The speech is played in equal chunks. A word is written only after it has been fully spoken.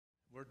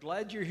We're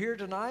glad you're here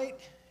tonight,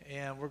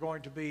 and we're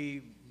going to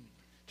be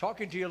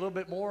talking to you a little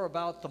bit more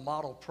about the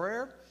model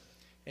prayer.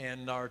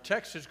 And our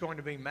text is going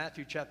to be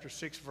Matthew chapter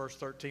 6, verse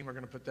 13. We're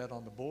going to put that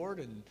on the board.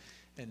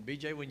 And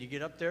BJ, when you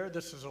get up there,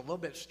 this is a little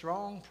bit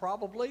strong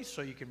probably,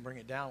 so you can bring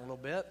it down a little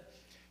bit,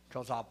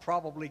 because I'll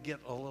probably get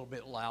a little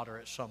bit louder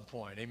at some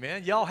point.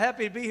 Amen. Y'all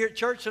happy to be here at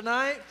church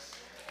tonight?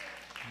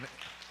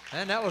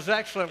 And that was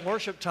excellent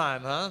worship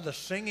time, huh? The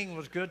singing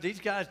was good.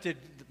 These guys did,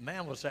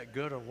 man, was that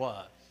good or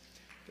what?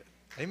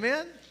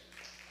 Amen?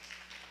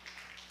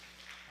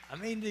 I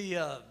mean,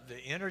 the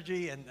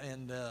energy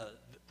and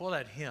well,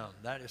 that hymn,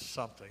 that is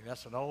something.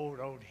 That's an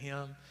old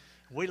hymn.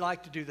 We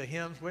like to do the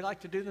hymns. We like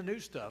to do the new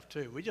stuff,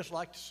 too. We just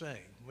like to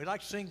sing. We like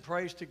to sing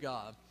praise to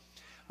God.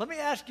 Let me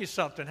ask you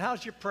something.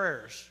 How's your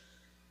prayers?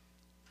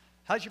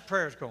 How's your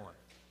prayers going?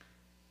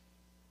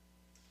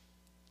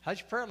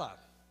 How's your prayer life?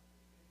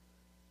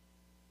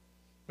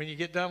 When you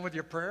get done with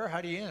your prayer,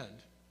 how do you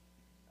end?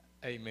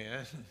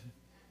 Amen.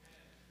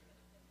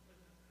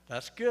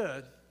 That's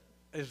good.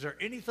 Is there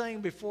anything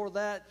before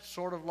that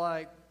sort of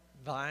like,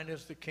 thine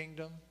is the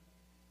kingdom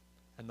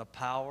and the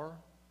power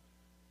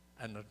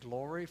and the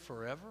glory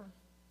forever?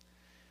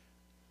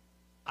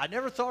 I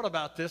never thought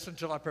about this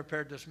until I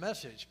prepared this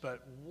message,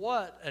 but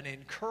what an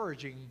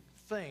encouraging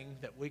thing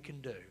that we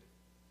can do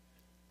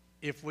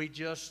if we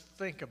just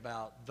think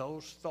about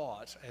those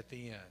thoughts at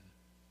the end.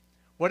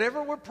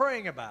 Whatever we're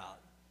praying about.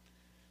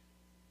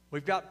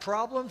 We've got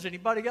problems.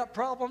 Anybody got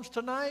problems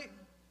tonight?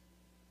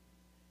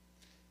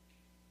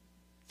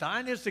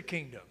 Thine is the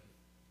kingdom.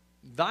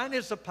 Thine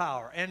is the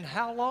power. And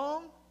how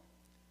long?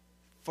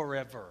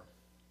 Forever.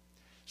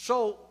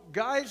 So,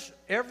 guys,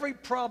 every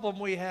problem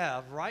we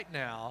have right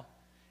now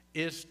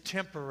is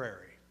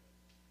temporary.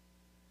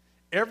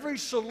 Every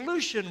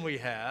solution we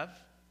have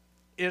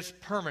is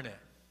permanent.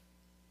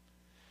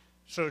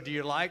 So, do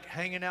you like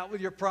hanging out with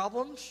your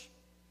problems?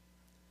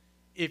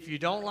 If you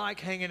don't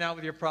like hanging out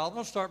with your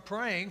problems, start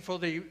praying for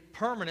the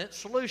permanent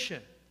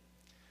solution.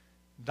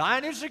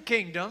 Thine is the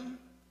kingdom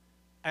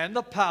and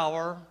the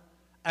power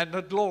and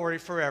the glory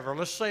forever.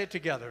 Let's say it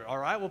together, all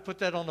right? We'll put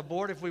that on the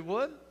board if we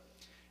would.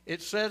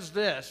 It says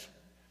this: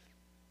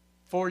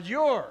 for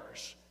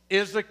yours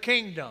is the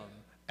kingdom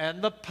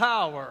and the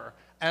power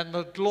and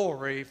the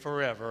glory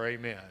forever.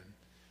 Amen.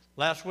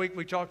 Last week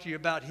we talked to you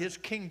about his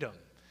kingdom,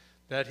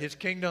 that his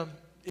kingdom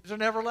is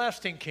an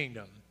everlasting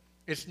kingdom.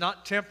 It's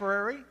not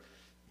temporary.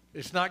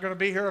 It's not going to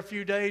be here a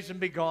few days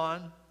and be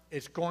gone.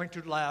 It's going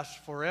to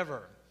last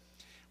forever.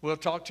 We'll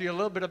talk to you a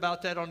little bit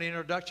about that on the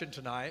introduction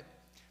tonight.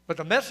 But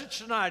the message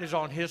tonight is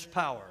on his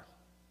power.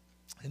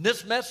 And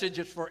this message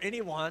is for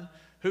anyone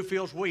who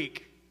feels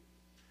weak.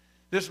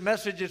 This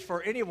message is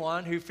for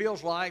anyone who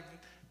feels like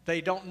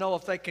they don't know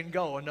if they can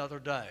go another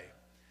day.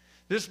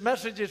 This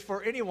message is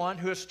for anyone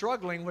who is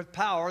struggling with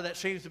power that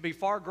seems to be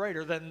far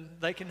greater than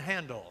they can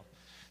handle.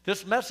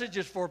 This message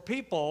is for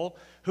people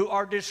who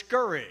are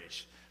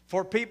discouraged,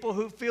 for people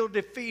who feel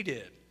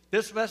defeated.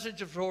 This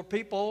message is for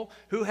people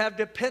who have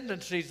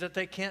dependencies that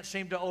they can't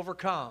seem to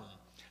overcome.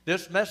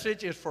 This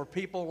message is for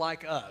people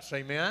like us,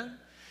 amen?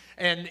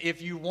 And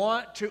if you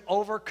want to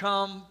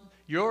overcome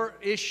your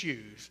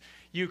issues,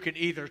 you can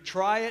either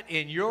try it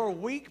in your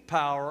weak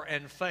power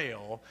and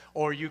fail,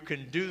 or you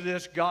can do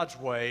this God's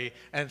way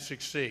and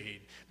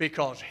succeed.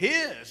 Because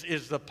his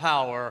is the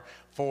power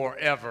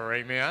forever,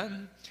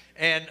 amen?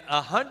 And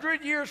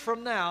 100 years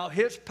from now,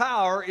 his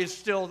power is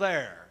still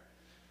there.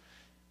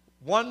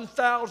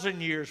 1,000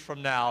 years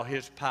from now,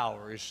 his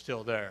power is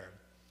still there.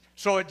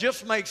 So it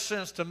just makes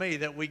sense to me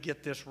that we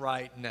get this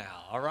right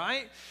now, all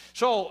right?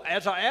 So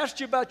as I asked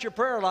you about your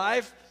prayer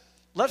life,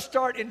 let's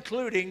start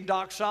including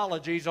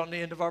doxologies on the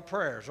end of our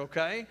prayers,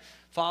 okay?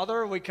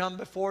 Father, we come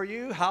before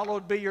you.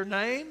 Hallowed be your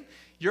name.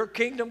 Your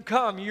kingdom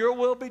come. Your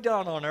will be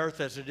done on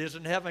earth as it is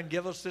in heaven.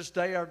 Give us this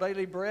day our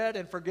daily bread,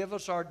 and forgive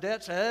us our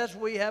debts as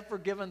we have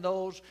forgiven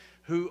those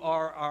who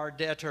are our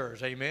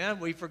debtors. Amen.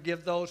 We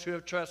forgive those who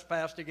have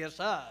trespassed against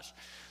us.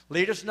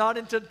 Lead us not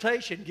in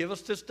temptation. Give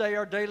us this day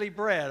our daily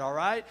bread, all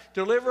right?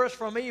 Deliver us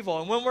from evil.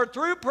 And when we're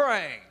through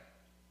praying,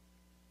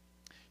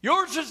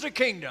 yours is the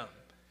kingdom.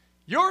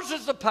 Yours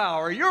is the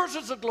power. Yours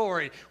is the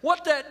glory.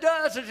 What that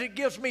does is it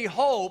gives me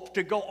hope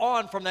to go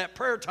on from that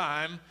prayer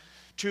time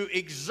to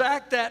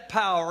exact that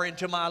power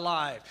into my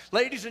life.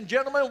 Ladies and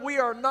gentlemen, we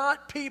are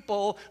not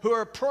people who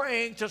are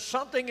praying to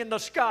something in the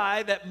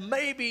sky that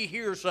maybe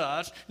hears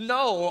us.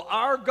 No,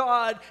 our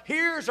God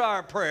hears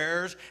our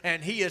prayers,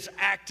 and he is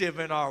active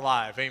in our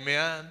life.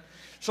 Amen.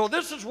 So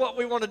this is what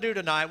we want to do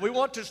tonight. We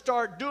want to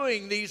start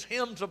doing these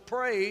hymns of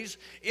praise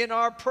in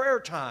our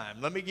prayer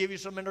time. Let me give you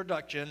some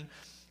introduction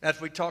as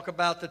we talk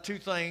about the two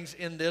things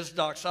in this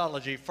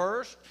doxology.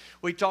 First,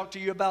 we talked to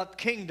you about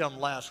kingdom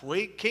last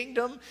week.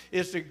 Kingdom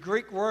is the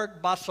Greek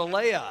word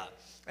basileia,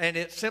 and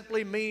it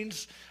simply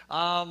means,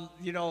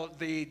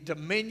 the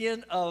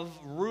dominion of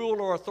rule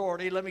or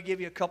authority. Let me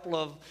give you a couple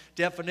of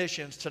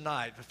definitions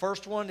tonight. The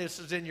first one, this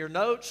is in your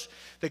notes.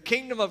 The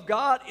kingdom of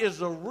God is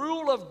the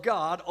rule of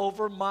God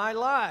over my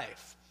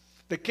life.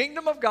 The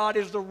kingdom of God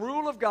is the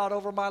rule of God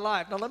over my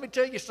life. Now, let me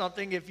tell you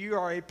something. If you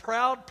are a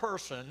proud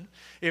person,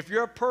 if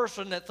you're a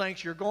person that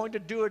thinks you're going to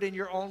do it in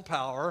your own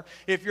power,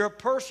 if you're a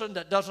person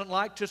that doesn't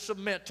like to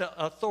submit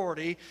to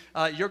authority,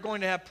 you're going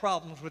to have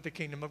problems with the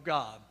kingdom of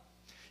God.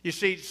 You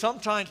see,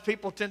 sometimes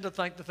people tend to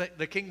think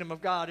the kingdom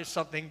of God is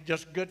something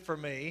just good for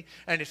me,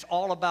 and it's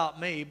all about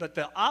me, but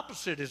the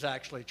opposite is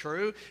actually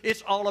true.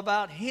 It's all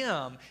about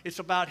Him. It's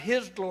about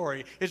His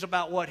glory. It's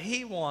about what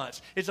He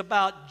wants. It's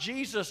about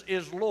Jesus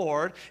is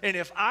Lord, and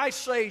if I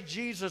say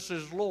Jesus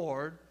is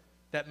Lord,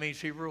 that means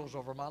He rules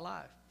over my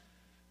life.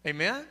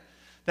 Amen?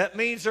 That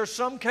means there's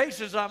some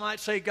cases I might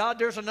say, God,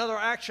 there's another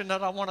action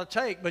that I want to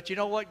take, but you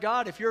know what,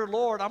 God, if you're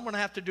Lord, I'm going to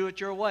have to do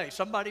it your way.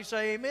 Somebody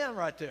say amen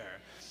right there.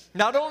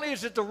 Not only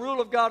is it the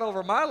rule of God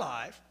over my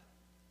life,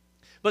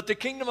 but the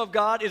kingdom of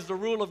God is the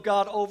rule of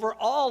God over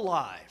all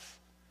life.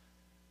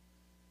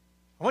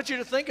 I want you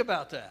to think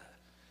about that.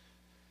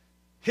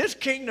 His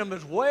kingdom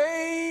is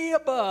way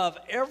above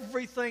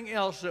everything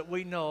else that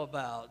we know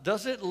about.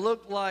 Does it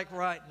look like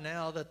right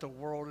now that the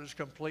world is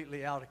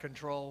completely out of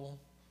control?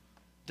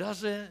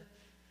 Does it?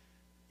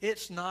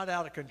 It's not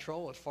out of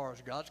control as far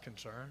as God's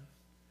concerned.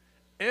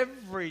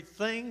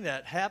 Everything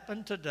that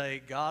happened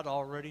today, God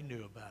already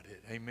knew about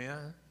it.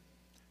 Amen?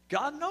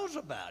 God knows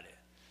about it.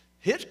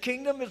 His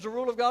kingdom is the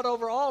rule of God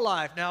over all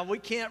life. Now, we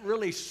can't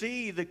really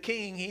see the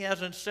king. He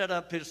hasn't set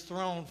up his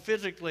throne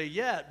physically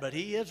yet, but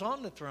he is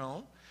on the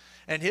throne.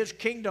 And his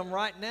kingdom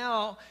right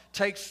now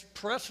takes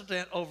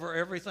precedent over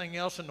everything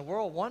else in the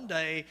world. One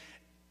day,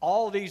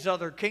 all these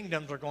other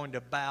kingdoms are going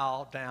to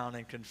bow down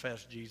and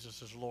confess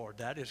Jesus as Lord.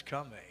 That is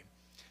coming.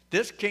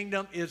 This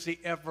kingdom is the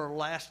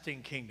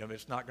everlasting kingdom.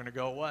 It's not going to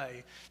go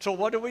away. So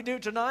what do we do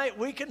tonight?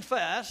 We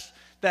confess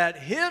that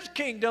His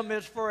kingdom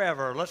is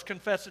forever. Let's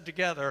confess it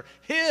together.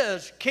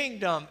 His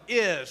kingdom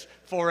is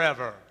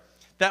forever.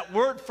 That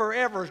word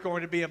forever is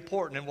going to be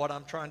important in what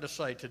I'm trying to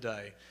say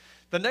today.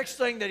 The next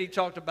thing that he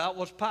talked about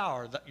was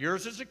power.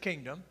 Yours is the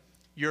kingdom.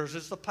 Yours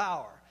is the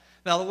power.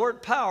 Now, the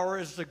word power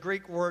is the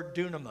Greek word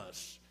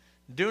dunamis.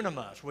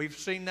 Dunamis. We've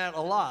seen that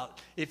a lot.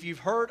 If you've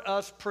heard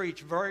us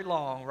preach very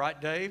long, right,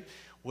 Dave?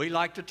 We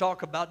like to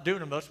talk about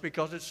dunamis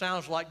because it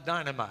sounds like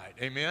dynamite.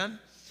 Amen?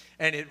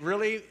 And it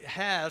really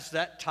has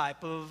that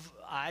type of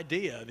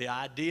idea. The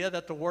idea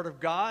that the Word of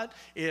God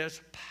is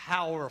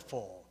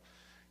powerful.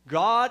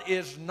 God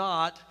is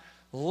not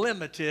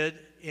limited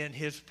in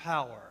His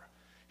power.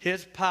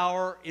 His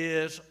power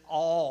is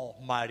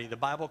almighty. The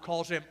Bible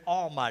calls Him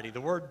almighty.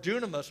 The word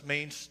dunamis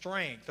means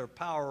strength or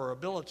power or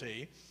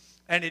ability.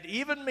 And it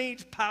even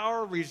means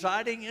power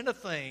residing in a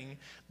thing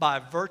by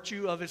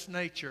virtue of its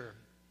nature.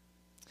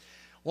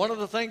 One of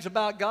the things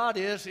about God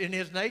is, in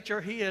His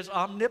nature, He is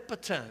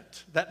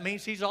omnipotent. That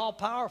means He's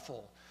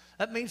all-powerful.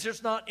 That means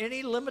there's not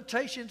any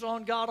limitations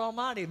on God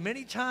Almighty.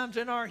 Many times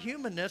in our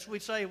humanness, we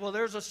say, well,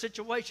 there's a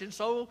situation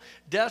so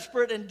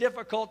desperate and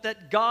difficult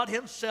that God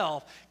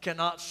Himself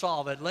cannot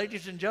solve it.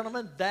 Ladies and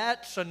gentlemen,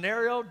 that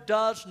scenario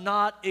does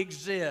not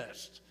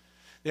exist.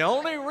 The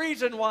only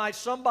reason why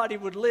somebody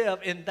would live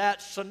in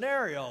that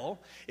scenario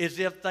is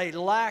if they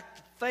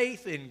lacked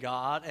faith in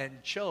God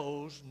and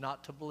chose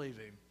not to believe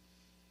Him.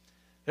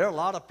 There are a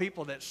lot of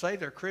people that say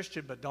they're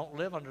Christian but don't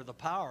live under the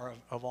power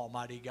of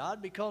Almighty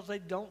God because they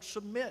don't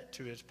submit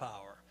to His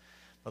power.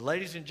 But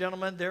ladies and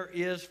gentlemen, there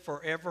is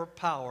forever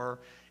power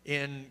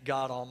in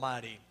God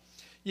Almighty.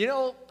 You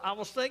know, I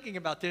was thinking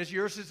about this.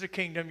 Yours is the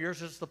kingdom.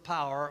 Yours is the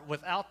power.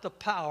 Without the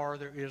power,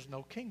 there is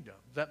no kingdom.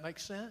 Does that make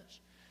sense?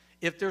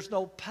 If there's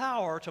no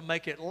power to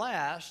make it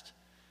last,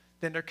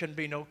 then there can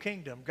be no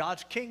kingdom.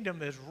 God's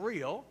kingdom is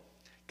real.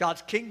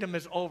 God's kingdom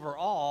is over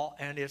all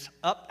and is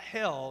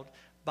upheld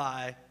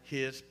by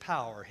His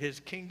power. His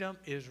kingdom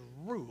is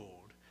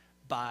ruled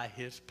by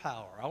His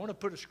power. I want to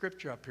put a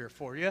scripture up here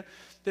for you.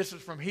 This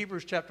is from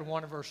Hebrews chapter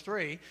 1 and verse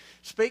 3.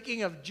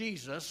 Speaking of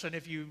Jesus, and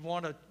if you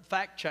want to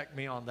fact check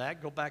me on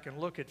that, go back and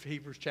look at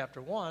Hebrews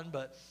chapter 1,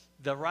 but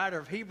the writer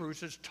of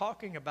Hebrews is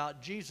talking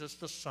about Jesus,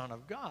 the Son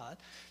of God.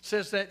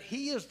 Says that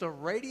He is the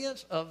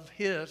radiance of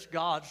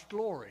God's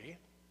glory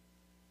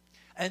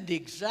and the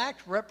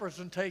exact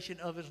representation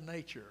of His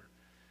nature.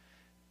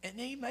 And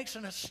he makes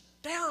an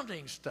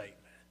astounding statement.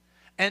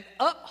 And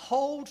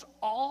upholds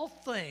all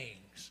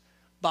things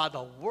by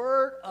the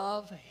word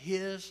of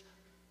His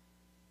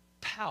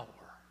power.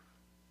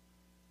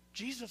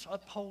 Jesus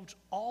upholds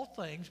all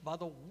things by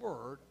the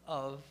word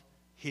of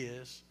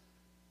His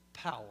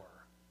power.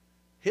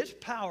 His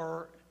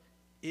power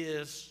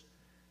is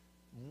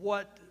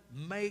what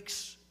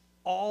makes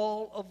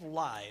all of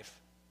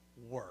life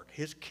work.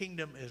 His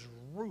kingdom is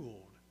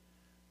ruled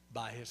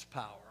by His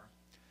power.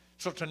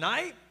 So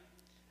tonight,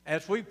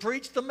 as we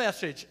preach the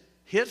message,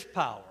 His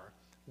power,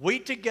 we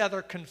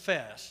together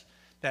confess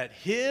that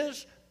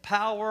His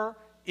power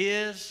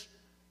is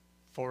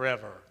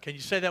forever. Can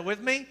you say that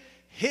with me?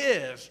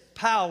 His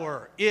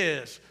power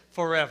is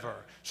forever.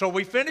 So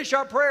we finish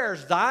our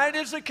prayers. Thine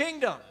is the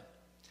kingdom.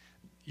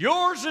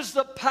 Yours is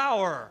the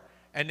power.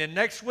 And then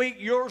next week,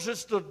 yours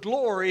is the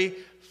glory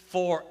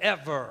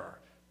forever.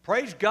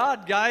 Praise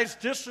God, guys.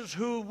 This is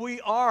who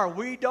we are.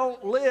 We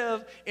don't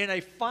live in a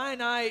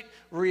finite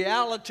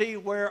reality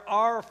where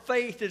our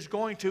faith is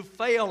going to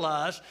fail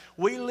us.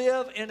 We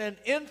live in an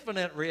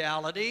infinite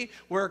reality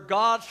where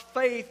God's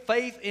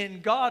faith in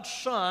God's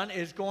Son,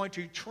 is going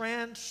to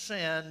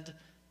transcend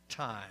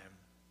time.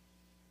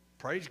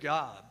 Praise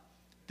God.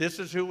 This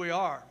is who we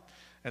are.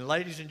 And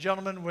ladies and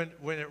gentlemen,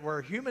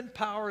 where human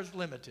power is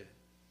limited,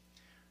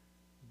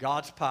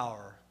 God's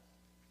power,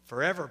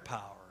 forever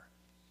power,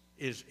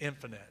 is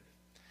infinite.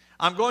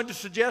 I'm going to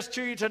suggest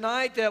to you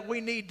tonight that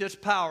we need this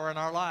power in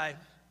our life.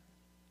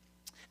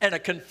 And a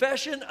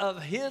confession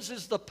of His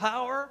is the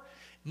power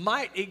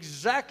might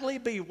exactly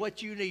be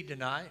what you need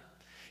tonight.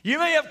 You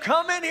may have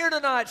come in here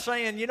tonight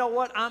saying, you know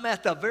what, I'm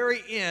at the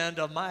very end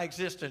of my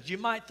existence. You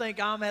might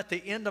think I'm at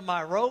the end of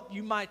my rope.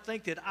 You might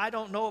think that I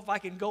don't know if I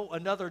can go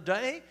another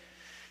day.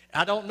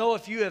 I don't know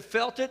if you have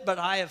felt it, but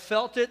I have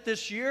felt it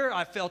this year.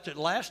 I felt it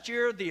last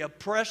year, the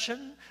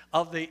oppression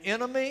of the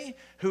enemy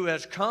who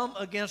has come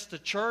against the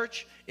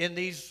church in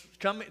these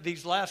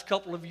last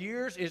couple of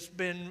years. It's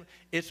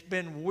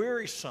been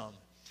wearisome.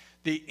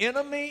 The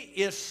enemy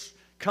is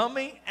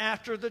coming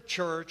after the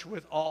church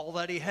with all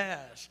that he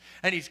has.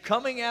 And he's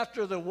coming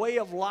after the way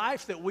of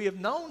life that we have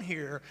known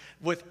here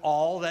with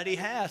all that he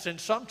has. And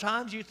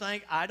sometimes you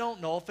think, I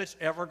don't know if it's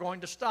ever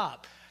going to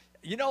stop.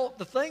 You know,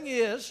 the thing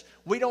is,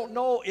 we don't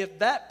know if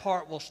that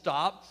part will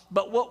stop,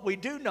 but what we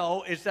do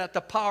know is that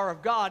the power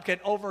of God can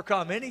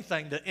overcome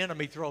anything the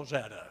enemy throws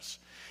at us.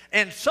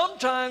 And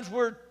sometimes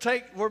we're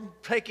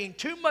taking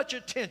too much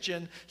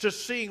attention to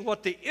seeing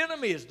what the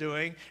enemy is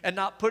doing and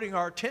not putting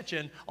our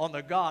attention on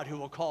the God who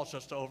will cause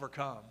us to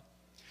overcome.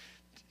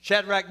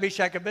 Shadrach,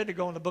 Meshach, and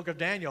Abednego in the book of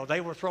Daniel,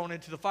 they were thrown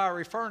into the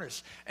fiery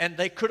furnace. And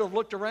they could have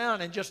looked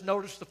around and just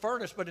noticed the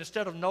furnace, but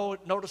instead of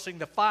noticing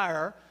the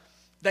fire,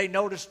 they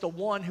noticed the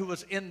one who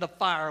was in the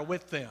fire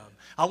with them.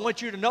 I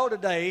want you to know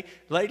today,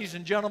 ladies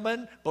and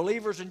gentlemen,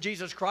 believers in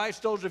Jesus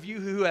Christ, those of you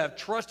who have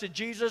trusted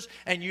Jesus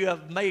and you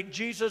have made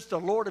Jesus the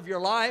Lord of your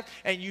life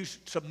and you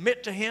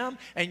submit to Him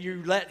and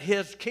you let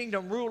His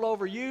kingdom rule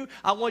over you,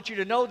 I want you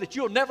to know that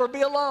you'll never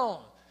be alone.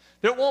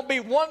 There won't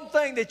be one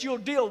thing that you'll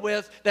deal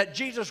with that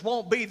Jesus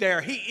won't be there.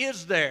 He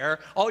is there.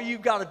 All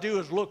you've got to do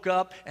is look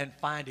up and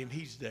find Him.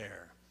 He's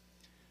there.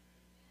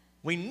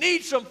 We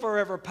need some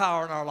forever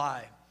power in our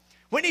life.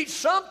 We need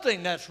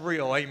something that's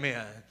real,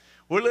 amen.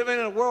 We're living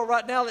in a world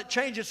right now that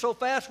changes so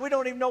fast, we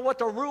don't even know what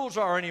the rules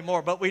are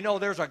anymore, but we know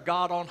there's a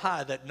God on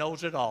high that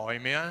knows it all,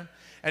 amen.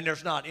 And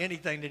there's not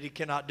anything that He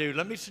cannot do.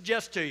 Let me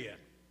suggest to you,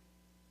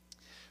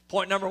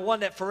 point number one,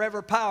 that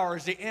forever power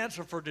is the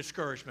answer for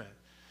discouragement.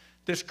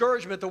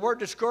 Discouragement, the word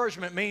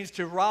discouragement means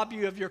to rob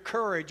you of your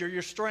courage or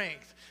your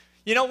strength.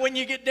 You know, when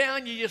you get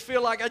down, you just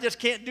feel like I just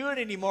can't do it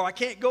anymore. I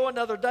can't go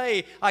another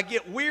day. I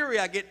get weary.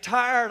 I get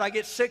tired. I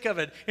get sick of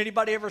it.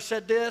 Anybody ever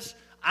said this?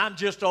 I'm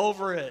just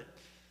over it.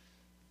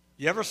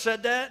 You ever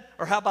said that?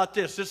 Or how about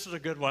this? This is a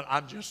good one.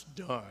 I'm just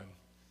done.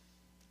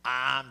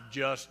 I'm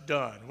just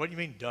done. What do you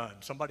mean done?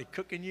 Somebody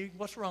cooking you?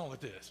 What's wrong with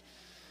this?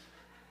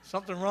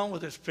 Something wrong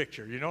with this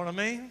picture. You know what I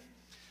mean?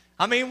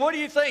 I mean, what do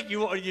you think?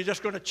 You're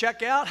just going to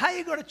check out? How are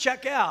you going to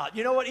check out?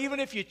 You know what? Even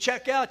if you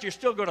check out, you're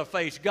still going to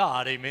face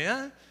God.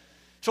 Amen?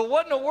 So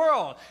what in the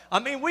world? I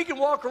mean, we can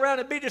walk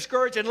around and be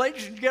discouraged, and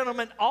ladies and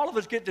gentlemen, all of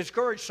us get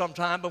discouraged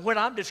sometime, but when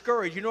I'm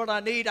discouraged, you know what I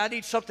need? I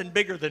need something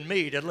bigger than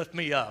me to lift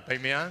me up,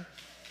 amen?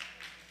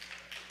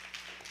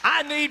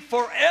 I need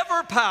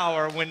forever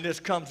power when this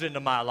comes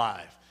into my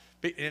life.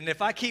 And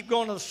if I keep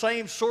going to the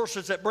same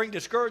sources that bring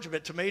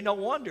discouragement to me, no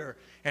wonder,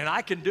 and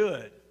I can do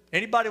it.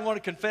 Anybody want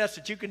to confess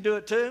that you can do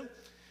it too?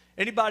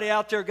 Anybody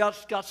out there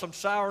got some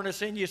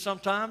sourness in you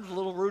sometimes? A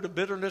little root of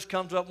bitterness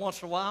comes up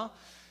once in a while?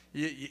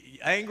 You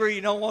angry,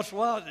 you know, once in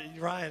a while?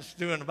 Ryan's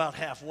doing about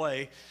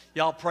halfway.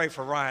 Y'all pray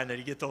for Ryan that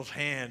he get those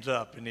hands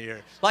up in the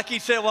air. Like he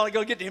said, well,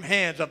 go get them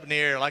hands up in the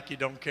air like you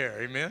don't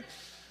care. Amen?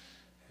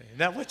 Isn't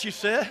that what you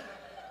said?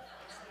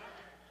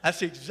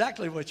 That's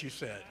exactly what you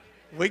said.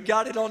 We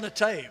got it on the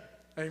tape.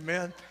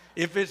 Amen?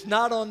 If it's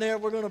not on there,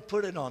 we're going to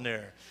put it on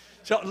there.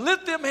 So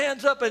lift them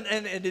hands up and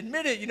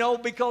admit it, you know,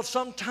 because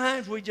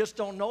sometimes we just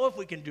don't know if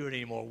we can do it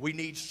anymore. We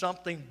need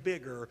something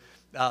bigger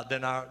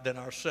than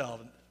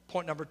ourselves.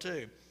 Point number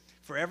two.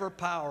 Forever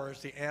power is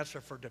the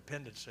answer for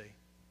dependency.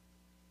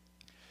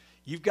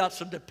 You've got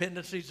some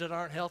dependencies that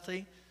aren't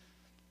healthy,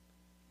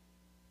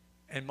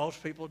 and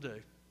most people do.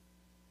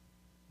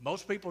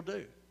 Most people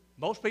do.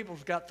 Most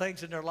people's got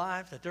things in their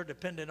life that they're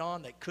dependent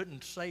on that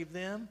couldn't save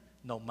them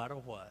no matter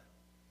what.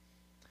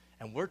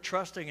 And we're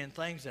trusting in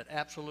things that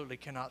absolutely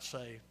cannot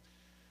save.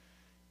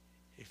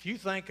 If you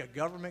think a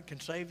government can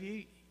save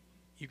you,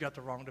 you've got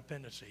the wrong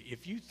dependency.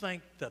 If you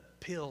think the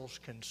pills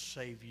can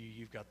save you,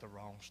 you've got the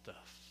wrong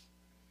stuff.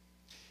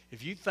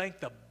 If you think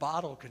the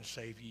bottle can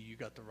save you, you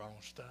got the wrong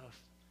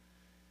stuff.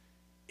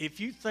 If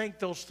you think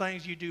those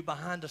things you do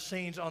behind the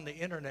scenes on the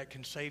internet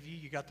can save you,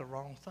 you got the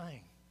wrong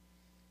thing.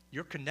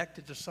 You're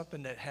connected to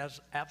something that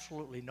has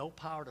absolutely no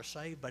power to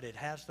save, but it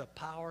has the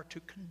power to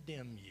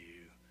condemn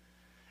you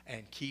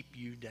and keep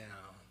you down.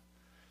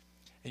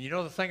 And you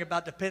know the thing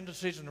about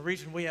dependencies, and the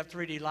reason we have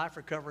 3D Life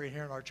Recovery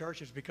here in our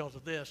church is because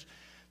of this.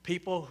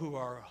 People who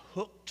are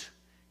hooked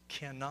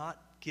cannot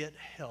get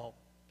help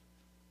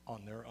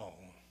on their own.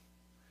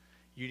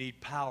 You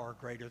need power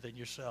greater than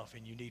yourself,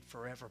 and you need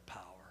forever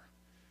power.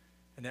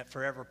 And that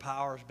forever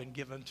power has been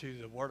given to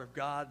the Word of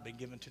God, been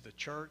given to the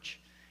church,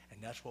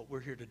 and that's what we're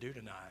here to do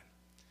tonight.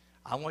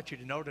 I want you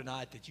to know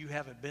tonight that you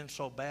haven't been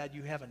so bad,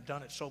 you haven't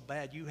done it so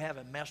bad, you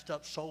haven't messed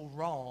up so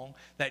wrong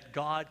that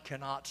God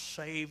cannot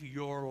save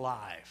your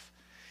life.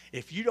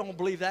 If you don't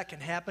believe that can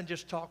happen,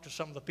 just talk to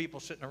some of the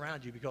people sitting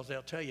around you, because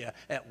they'll tell you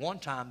at one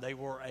time they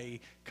were a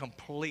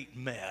complete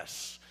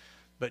mess.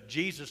 But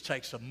Jesus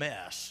takes a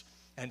mess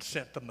and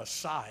sent the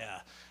Messiah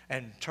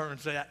and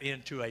turns that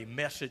into a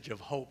message of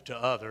hope to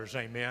others.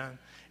 Amen.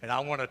 And I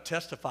want to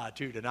testify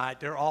to you tonight.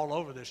 They're all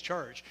over this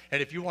church.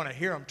 And if you want to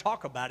hear them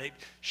talk about it,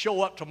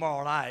 show up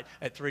tomorrow night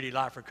at 3D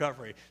Life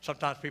Recovery.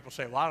 Sometimes people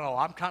say, well, I don't know,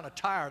 I'm kind of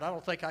tired. I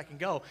don't think I can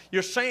go.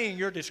 You're saying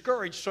you're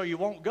discouraged, so you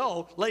won't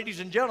go. Ladies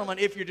and gentlemen,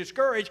 if you're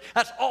discouraged,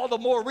 that's all the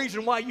more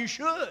reason why you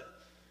should.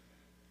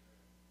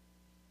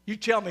 You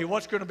tell me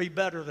what's going to be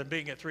better than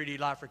being at 3D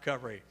Life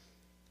Recovery?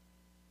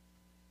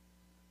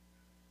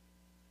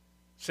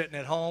 Sitting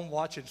at home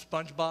watching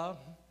SpongeBob?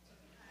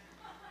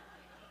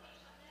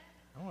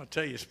 I want to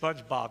tell you,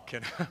 SpongeBob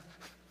can,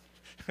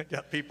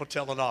 got people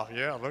telling off,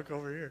 yeah, look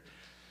over here.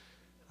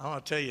 I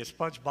want to tell you,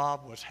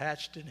 SpongeBob was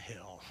hatched in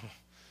hell.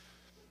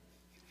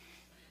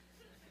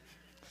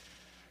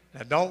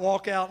 Now, don't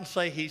walk out and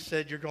say he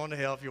said you're going to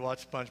hell if you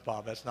watch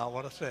SpongeBob. That's not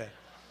what I said.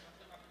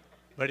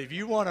 But if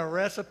you want a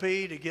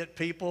recipe to get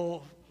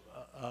people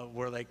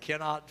where they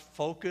cannot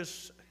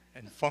focus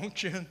and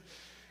function,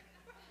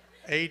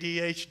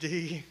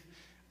 ADHD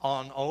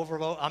on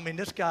overload, I mean,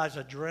 this guy's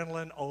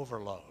adrenaline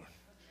overload.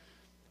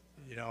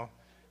 You know,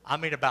 I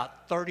mean,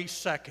 about 30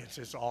 seconds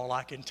is all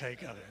I can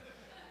take of it.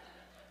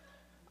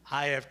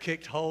 I have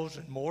kicked holes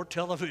in more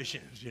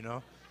televisions, you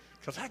know,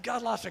 because I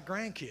got lots of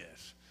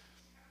grandkids.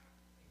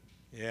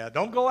 Yeah,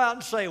 don't go out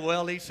and say,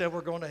 well, he said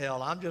we're going to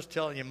hell. I'm just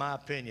telling you my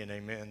opinion,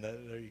 amen.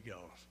 There you go.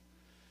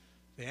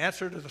 The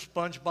answer to the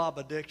SpongeBob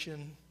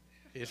addiction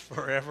is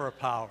forever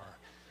power.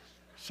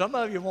 Some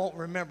of you won't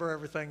remember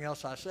everything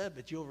else I said,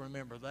 but you'll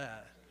remember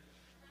that.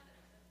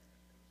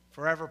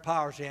 Forever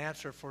power is the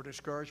answer for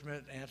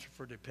discouragement, the answer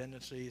for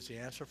dependency, it's the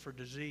answer for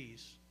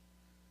disease.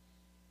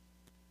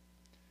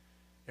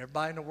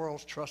 Everybody in the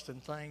world's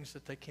trusting things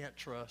that they can't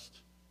trust.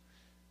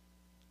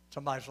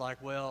 Somebody's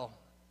like, well,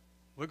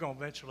 we're going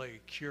to eventually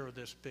cure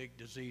this big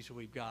disease that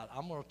we've got.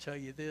 I'm going to tell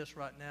you this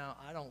right now,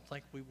 I don't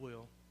think we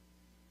will.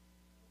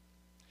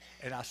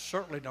 And I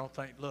certainly don't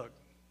think, look,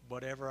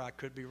 whatever, I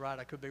could be right,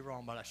 I could be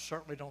wrong, but I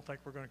certainly don't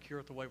think we're going to cure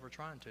it the way we're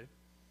trying to.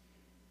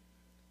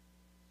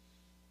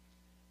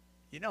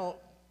 You know,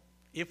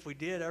 if we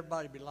did,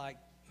 everybody would be like,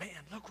 man,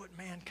 look what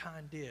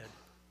mankind did.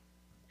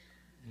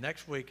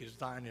 Next week is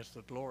thine is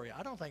the glory.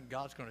 I don't think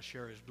God's going to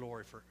share his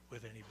glory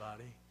with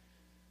anybody.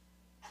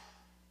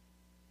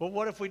 Well,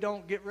 what if we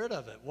don't get rid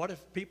of it? What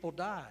if people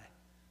die?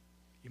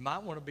 You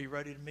might want to be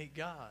ready to meet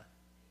God.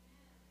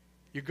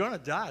 You're going to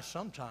die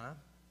sometime.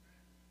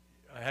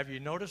 Have you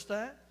noticed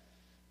that?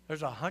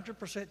 There's a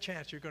 100%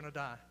 chance you're going to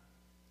die.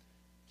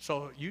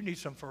 So you need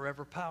some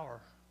forever power.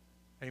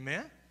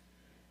 Amen?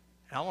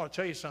 And I want to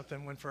tell you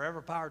something. When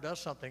forever power does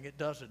something, it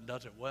does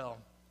it well.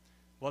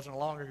 It wasn't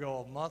long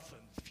ago,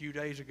 a few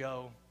days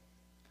ago,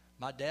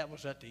 my dad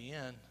was at the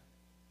end.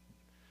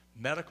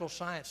 Medical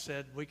science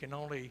said we can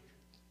only,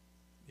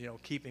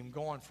 keep him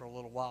going for a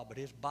little while, but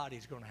his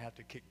body's going to have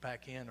to kick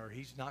back in or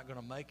he's not going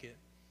to make it.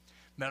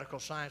 Medical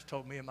science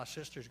told me and my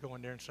sisters go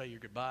in there and say your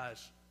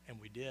goodbyes, and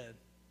we did.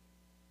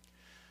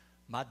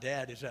 My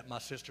dad is at my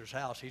sister's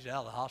house. He's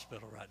out of the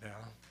hospital right now.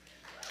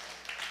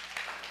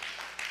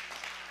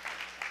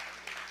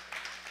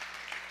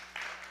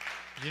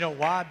 You know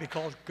why?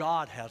 Because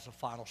God has the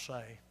final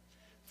say.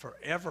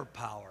 Forever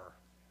power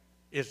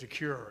is the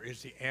cure,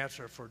 is the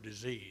answer for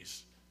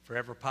disease.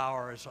 Forever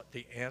power is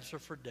the answer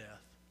for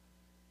death.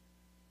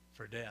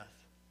 For death.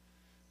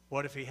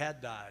 What if he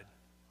had died?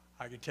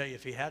 I can tell you,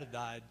 if he had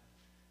died,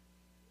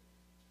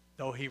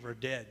 though he were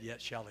dead,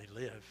 yet shall he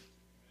live.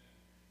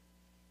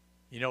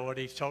 You know what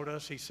he told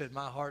us? He said,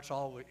 my heart's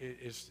always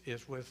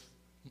is with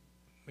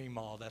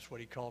Meemaw. That's what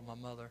he called my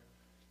mother.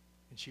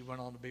 And she went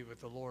on to be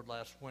with the Lord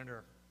last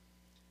winter.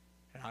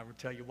 And I would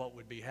tell you what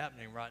would be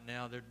happening right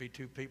now. There'd be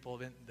two people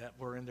that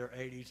were in their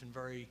 80s and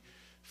very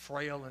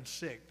frail and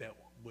sick that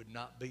would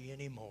not be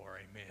anymore.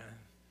 Amen.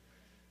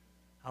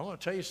 I want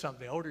to tell you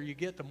something. The older you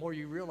get, the more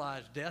you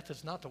realize death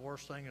is not the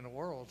worst thing in the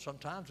world.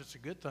 Sometimes it's a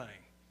good thing.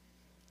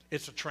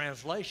 It's a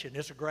translation.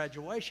 It's a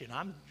graduation.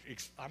 I'm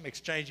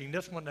exchanging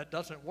this one that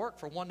doesn't work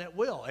for one that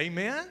will.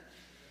 Amen?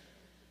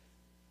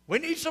 We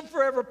need some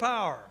forever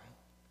power.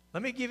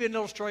 Let me give you an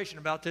illustration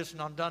about this,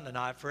 and I'm done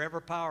tonight. Forever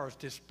power is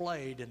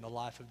displayed in the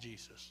life of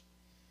Jesus.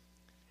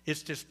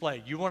 It's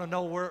displayed. You want to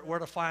know where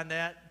to find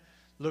that?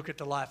 Look at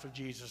the life of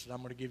Jesus, and I'm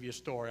going to give you a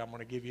story. I'm going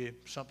to give you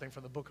something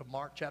from the book of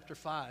Mark chapter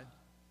 5.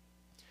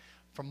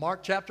 From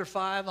Mark chapter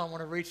 5, I want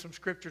to read some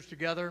scriptures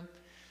together.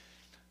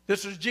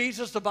 This is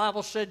Jesus. The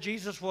Bible said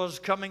Jesus was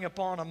coming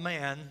upon a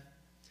man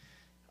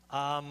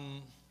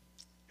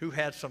who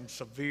had some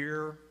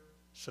severe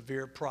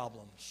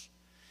problems.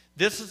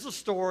 This is the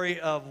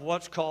story of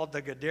what's called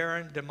the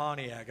Gadarene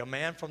demoniac, a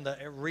man from the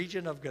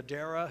region of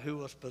Gadara who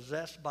was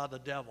possessed by the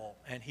devil,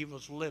 and he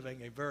was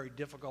living a very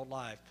difficult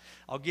life.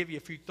 I'll give you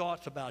a few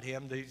thoughts about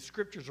him. The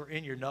scriptures are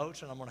in your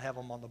notes, and I'm going to have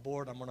them on the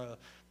board. I'm going to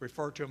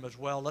refer to them as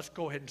well. Let's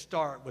go ahead and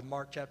start with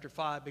Mark chapter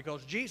 5,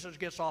 because Jesus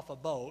gets off a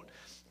boat,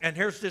 and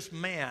here's this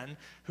man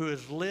who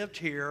has lived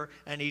here,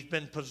 and he's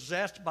been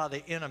possessed by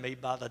the enemy,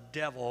 by the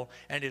devil,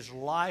 and his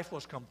life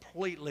was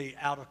completely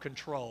out of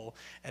control.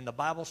 And the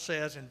Bible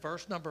says in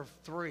verse number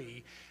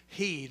 3,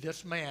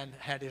 this man,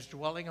 had his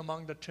dwelling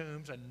among the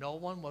tombs, and no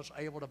one was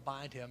able to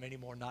bind him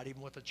anymore, not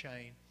even with a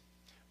chain.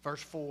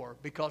 Verse 4,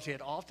 because he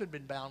had often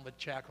been bound with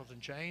shackles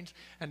and chains,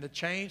 and the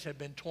chains had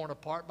been torn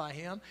apart by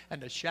him,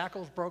 and the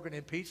shackles broken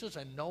in pieces,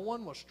 and no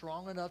one was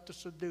strong enough to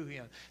subdue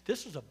him.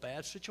 This is a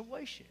bad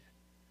situation.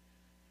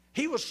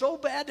 He was so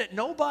bad that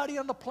nobody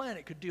on the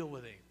planet could deal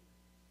with him.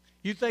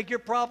 You think your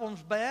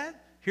problem's bad?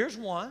 Here's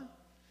one.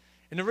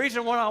 And the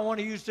reason why I want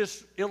to use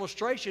this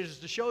illustration is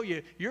to show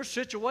you your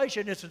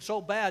situation isn't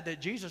so bad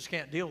that Jesus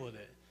can't deal with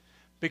it.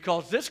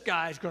 Because this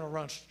guy is going to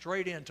run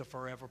straight into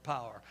forever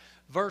power.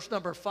 Verse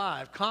number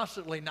 5,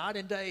 constantly, night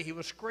and day, he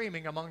was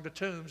screaming among the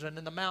tombs and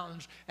in the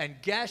mountains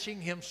and gashing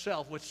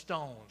himself with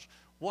stones.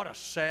 What a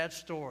sad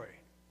story.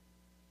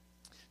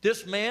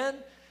 This man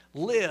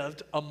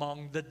lived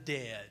among the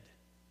dead.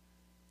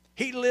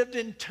 He lived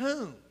in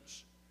tombs.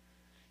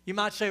 You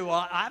might say,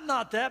 well, I'm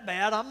not that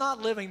bad. I'm not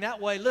living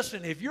that way.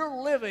 Listen, if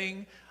you're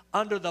living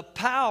under the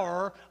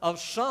power of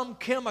some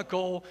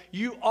chemical,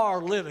 you are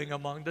living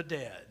among the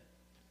dead.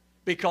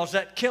 Because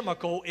that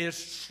chemical is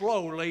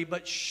slowly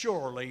but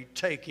surely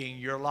taking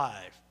your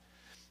life.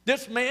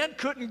 This man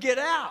couldn't get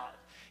out.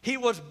 He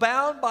was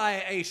bound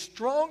by a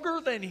stronger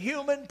than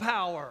human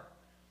power.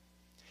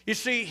 You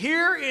see,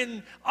 here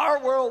in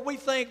our world, we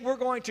think we're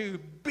going to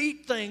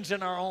beat things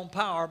in our own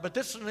power, but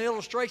this is an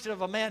illustration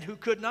of a man who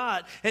could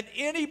not. And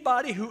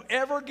anybody who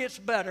ever gets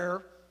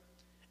better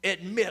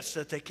admits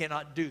that they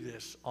cannot do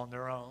this on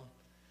their own.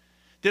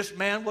 This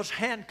man was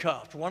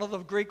handcuffed. One of the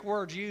Greek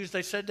words used,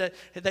 they said that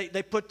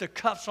they put the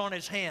cuffs on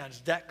his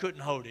hands. That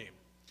couldn't hold him.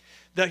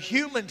 The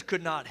humans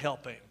could not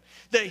help him.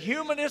 The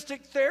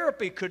humanistic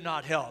therapy could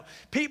not help.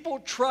 People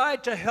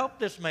tried to help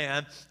this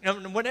man,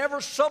 and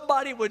whenever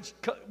somebody would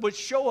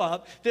show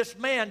up, this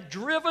man,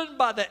 driven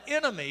by the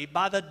enemy,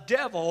 by the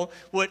devil,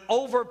 would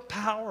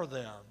overpower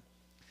them.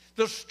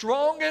 The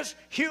strongest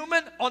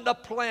human on the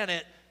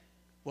planet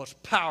was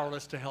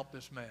powerless to help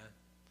this man.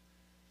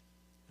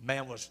 The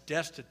man was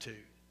destitute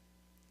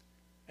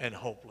and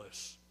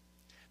hopeless.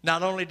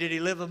 Not only did he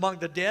live among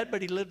the dead,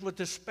 but he lived with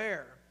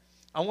despair.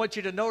 I want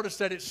you to notice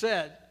that it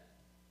said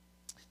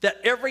that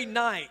every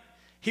night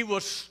he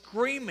was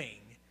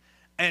screaming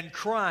and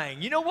crying.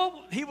 You know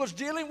what he was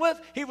dealing with?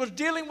 He was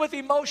dealing with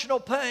emotional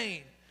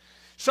pain.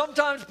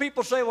 Sometimes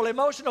people say, well,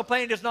 emotional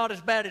pain is not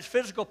as bad as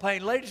physical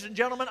pain. Ladies and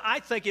gentlemen,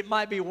 I think it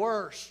might be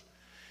worse.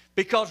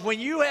 Because when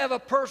you have a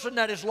person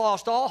that has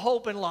lost all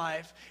hope in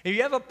life, and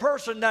you have a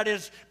person that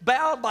is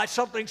bound by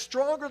something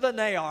stronger than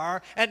they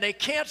are, and they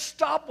can't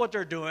stop what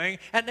they're doing,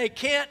 and they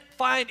can't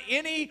find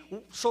any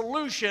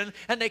solution,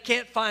 and they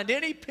can't find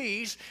any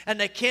peace, and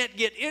they can't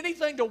get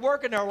anything to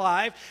work in their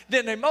life,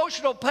 then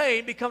emotional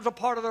pain becomes a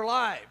part of their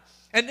life.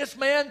 And this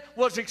man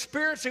was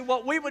experiencing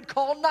what we would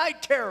call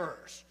night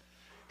terrors.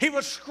 He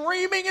was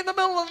screaming in the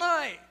middle of the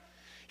night.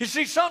 You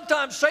see,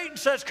 sometimes Satan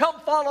says, come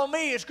follow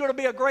me, it's going to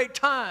be a great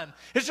time.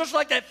 It's just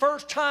like that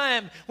first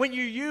time when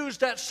you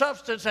used that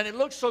substance and it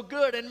looked so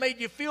good and made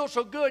you feel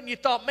so good and you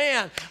thought,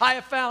 man, I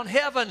have found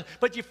heaven.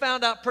 But you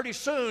found out pretty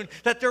soon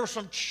that there were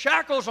some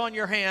shackles on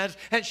your hands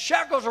and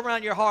shackles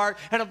around your heart.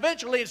 And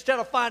eventually, instead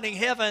of finding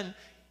heaven,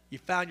 you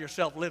found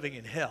yourself living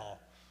in hell.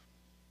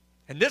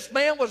 And this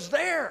man was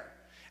there.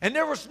 And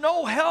there was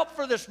no help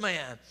for this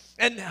man.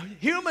 And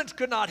humans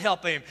could not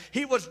help him.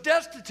 He was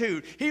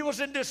destitute. He was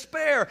in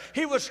despair.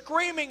 He was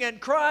screaming and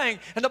crying.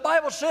 And the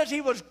Bible says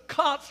he was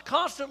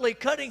constantly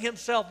cutting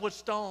himself with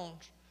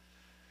stones.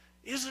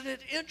 Isn't it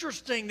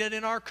interesting that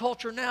in our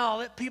culture now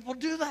that people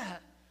do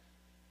that?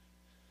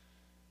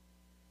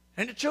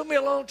 And it took me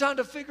a long time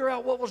to figure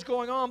out what was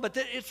going on. But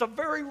it's a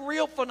very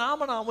real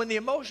phenomenon when the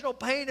emotional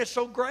pain is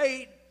so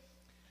great.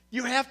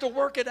 You have to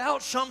work it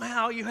out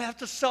somehow. You have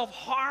to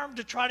self-harm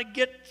to try to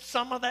get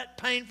some of that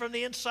pain from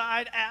the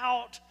inside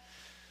out.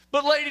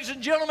 But ladies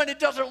and gentlemen, it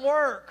doesn't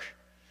work.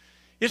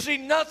 You see,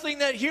 nothing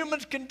that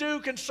humans can do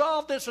can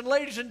solve this. And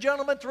ladies and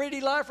gentlemen,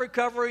 3D Life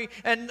Recovery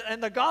and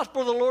the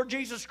gospel of the Lord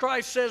Jesus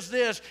Christ says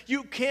this: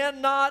 you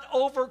cannot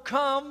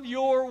overcome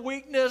your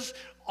weakness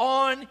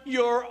on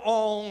your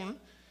own.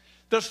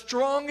 The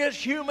strongest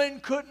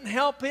human couldn't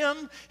help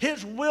him.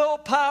 His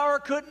willpower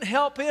couldn't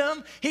help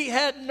him. He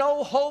had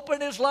no hope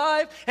in his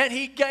life, and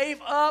he gave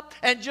up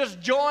and just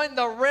joined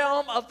the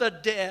realm of the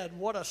dead.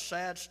 What a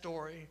sad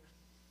story.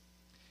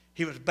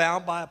 He was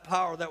bound by a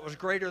power that was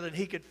greater than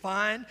he could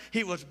find.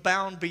 He was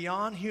bound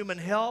beyond human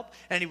help,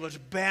 and he was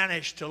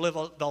banished to live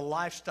the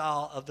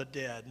lifestyle of the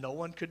dead. No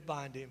one could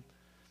bind him.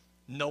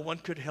 No one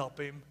could help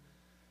him.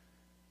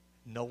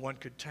 No one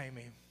could tame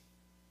him.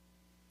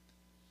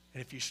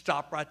 And if you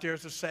stop right there,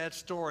 it's a sad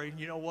story.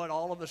 You know what?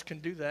 All of us can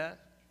do that.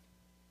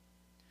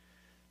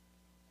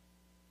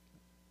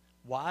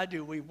 Why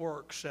do we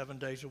work 7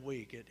 days a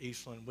week at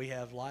Eastland? We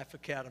have Life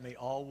Academy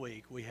all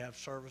week. We have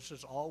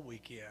services all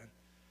weekend.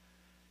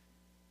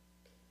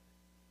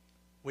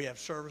 We have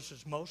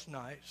services most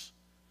nights.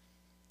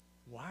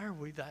 Why are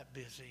we that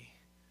busy?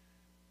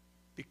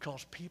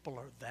 Because people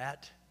are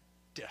that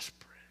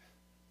desperate.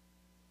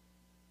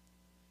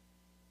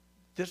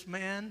 This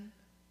man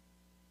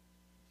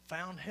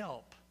found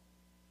help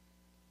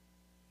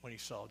when he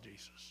saw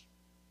Jesus.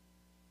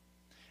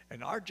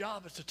 And our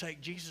job is to take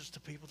Jesus to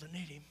people that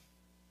need him.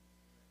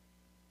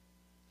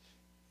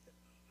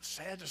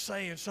 Sad to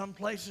say, in some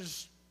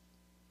places,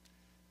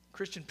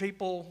 Christian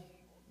people,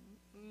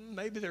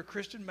 maybe they're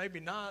Christian, maybe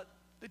not,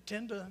 they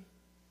tend to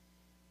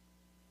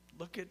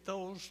look at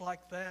those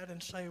like that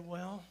and say,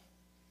 well,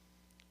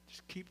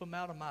 just keep them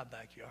out of my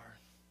backyard.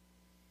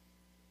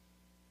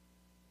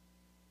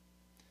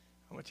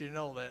 I want you to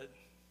know that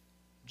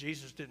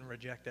Jesus didn't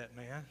reject that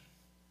man,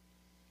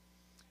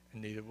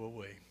 and neither will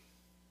we.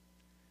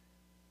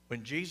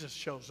 When Jesus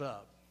shows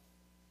up,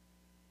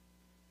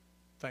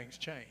 things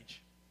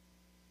change.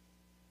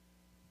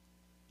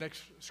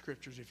 Next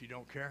scriptures, if you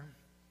don't care.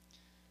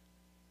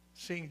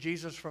 Seeing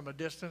Jesus from a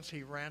distance,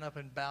 he ran up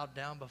and bowed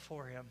down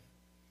before him.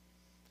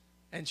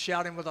 And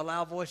shouting with a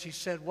loud voice, he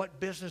said, "What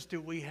business do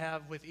we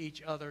have with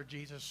each other,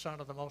 Jesus, Son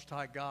of the Most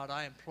High God?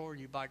 I implore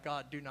you, by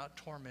God, do not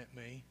torment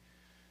me."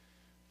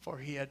 For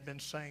he had been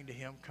saying to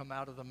him, "Come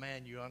out of the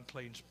man, you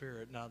unclean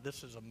spirit." Now,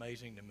 this is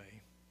amazing to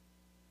me.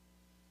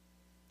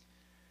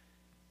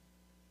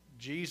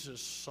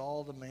 Jesus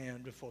saw the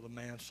man before the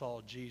man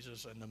saw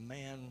Jesus, and the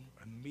man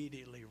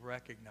immediately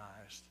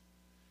recognized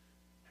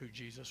who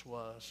Jesus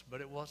was.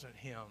 But it wasn't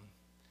him.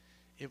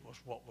 It was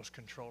what was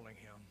controlling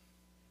him.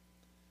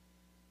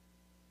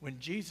 When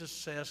Jesus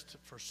says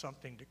for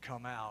something to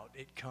come out,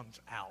 it comes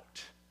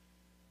out.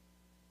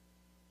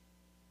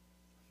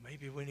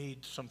 Maybe we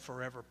need some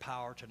forever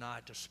power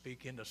tonight to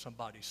speak into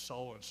somebody's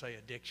soul and say,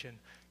 addiction,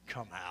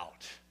 come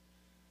out.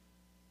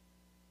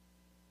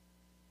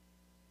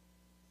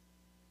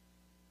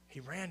 He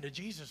ran to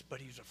Jesus,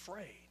 but he's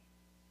afraid.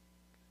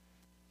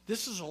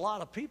 This is a lot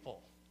of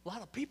people. A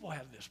lot of people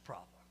have this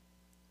problem.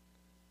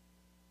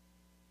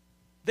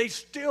 They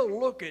still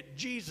look at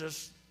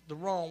Jesus the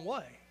wrong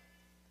way.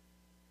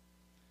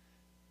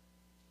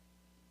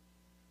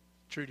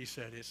 Trudy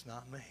said, "It's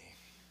not me."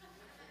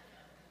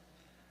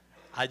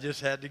 I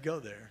just had to go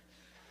there.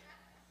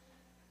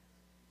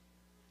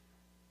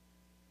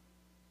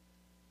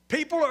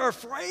 People are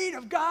afraid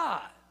of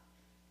God.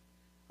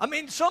 I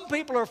mean, some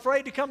people are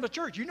afraid to come to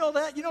church. You know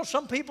that? You know,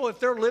 some people, if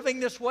they're living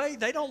this way,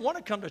 they don't want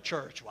to come to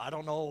church. Well, I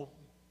don't know,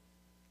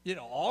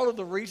 all of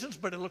the reasons,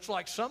 but it looks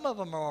like some of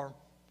them are,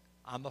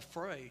 I'm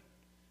afraid.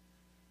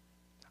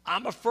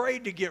 I'm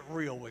afraid to get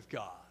real with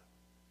God.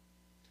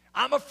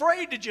 I'm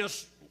afraid to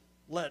just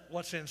let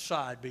what's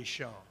inside be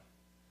shown.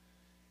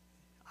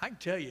 I can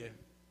tell you,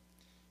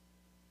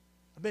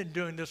 I've been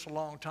doing this a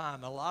long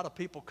time. A lot of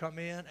people come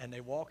in and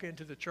they walk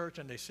into the church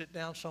and they sit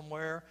down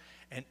somewhere,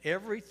 and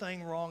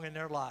everything wrong in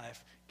their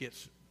life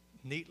gets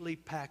neatly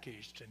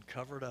packaged and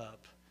covered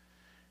up.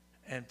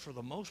 And for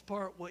the most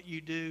part, what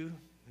you do,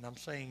 and I'm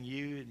saying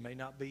you, it may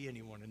not be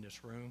anyone in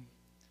this room,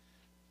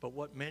 but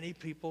what many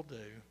people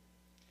do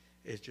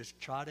is just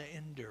try to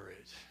endure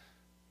it.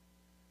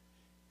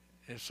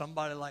 If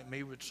somebody like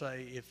me would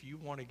say, if you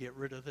want to get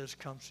rid of this,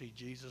 come see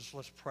Jesus.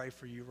 Let's pray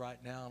for you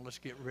right now, and let's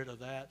get rid of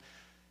that.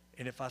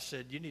 And if I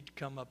said, you need to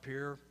come up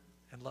here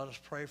and let us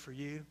pray for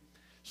you,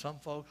 some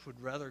folks would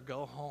rather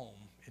go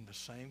home in the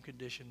same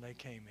condition they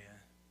came in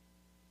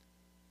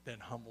than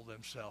humble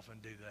themselves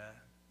and do that.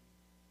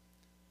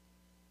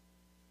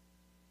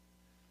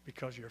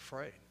 Because you're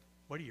afraid.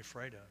 What are you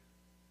afraid of?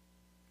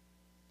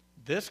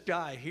 This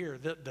guy here,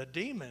 the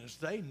demons,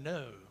 they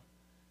knew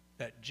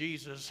that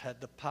Jesus had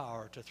the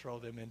power to throw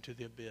them into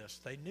the abyss.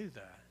 They knew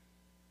that.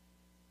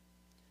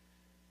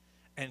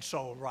 And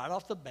so right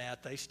off the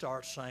bat, they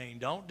start saying,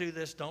 don't do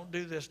this, don't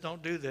do this,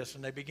 don't do this.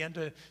 And they begin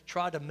to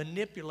try to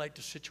manipulate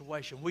the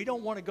situation. We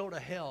don't want to go to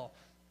hell.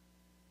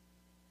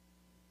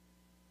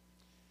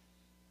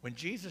 When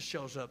Jesus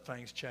shows up,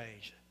 things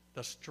change.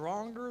 The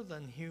stronger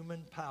than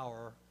human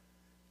power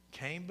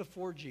came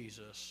before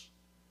Jesus,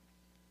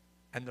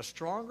 and the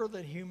stronger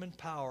than human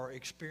power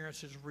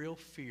experiences real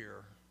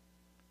fear,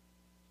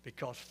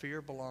 because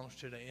fear belongs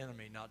to the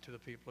enemy, not to the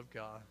people of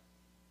God.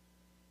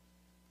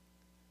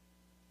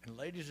 And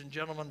ladies and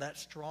gentlemen, that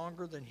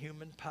stronger than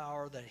human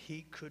power that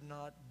he could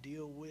not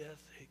deal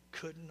with, he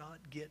could not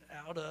get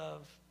out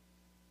of,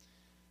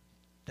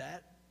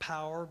 that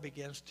power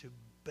begins to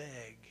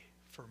beg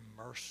for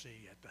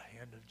mercy at the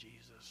hand of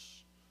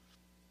Jesus.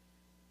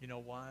 You know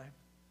why?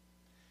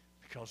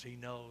 Because he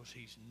knows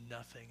he's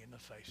nothing in the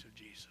face of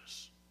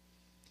Jesus.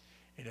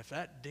 And if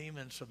that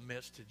demon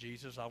submits to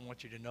Jesus, I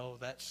want you to know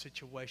that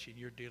situation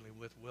you're dealing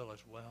with will as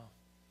well.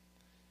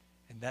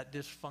 And that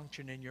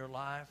dysfunction in your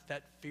life,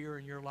 that fear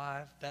in your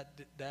life, that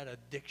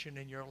addiction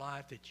in your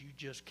life that you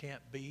just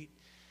can't beat,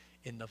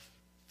 in the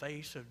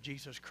face of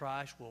Jesus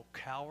Christ will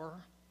cower.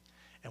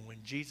 And when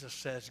Jesus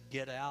says,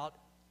 get out,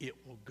 it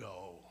will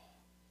go.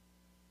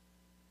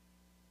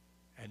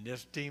 And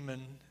this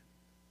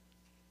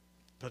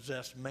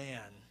demon-possessed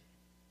man,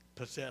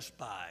 possessed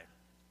by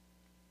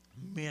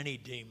many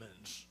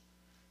demons.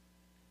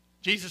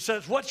 Jesus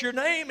says, what's your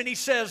name? And he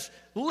says,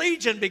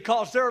 Legion,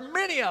 because there are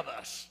many of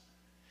us.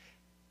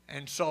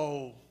 And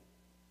so,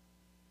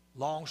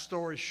 long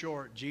story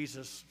short,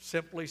 Jesus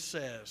simply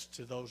says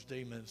to those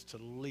demons to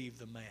leave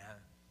the man.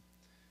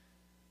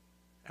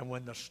 And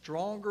when the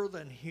stronger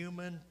than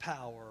human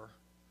power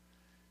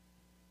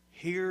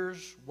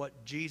hears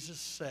what Jesus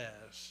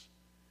says,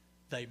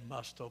 they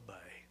must obey.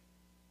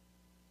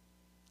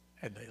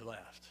 And they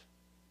left.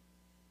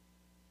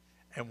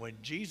 And when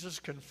Jesus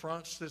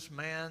confronts this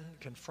man,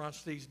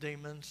 confronts these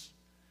demons,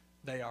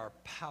 they are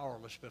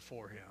powerless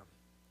before him.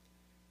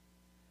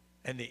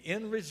 And the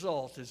end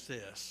result is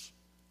this.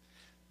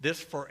 This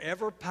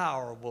forever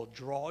power will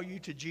draw you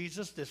to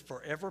Jesus. This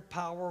forever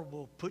power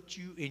will put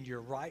you in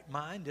your right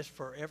mind. This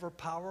forever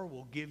power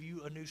will give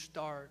you a new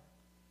start.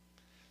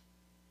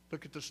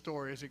 Look at the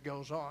story as it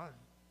goes on.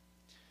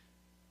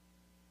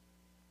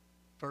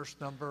 Verse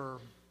number,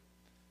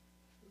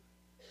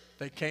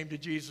 they came to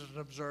Jesus and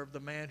observed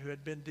the man who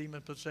had been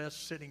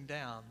demon-possessed sitting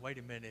down. Wait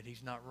a minute,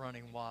 he's not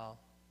running wild.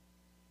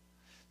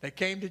 They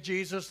came to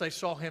Jesus, they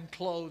saw him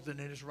clothed and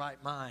in his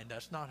right mind.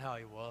 That's not how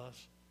he was.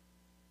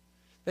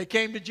 They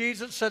came to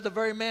Jesus, said the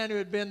very man who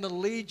had been the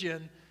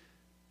legion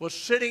was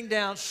sitting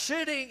down,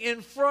 sitting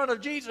in front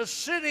of Jesus,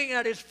 sitting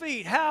at his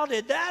feet. How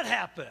did that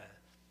happen?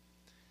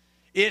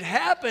 It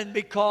happened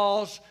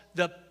because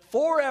the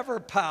forever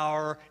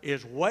power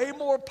is way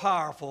more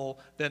powerful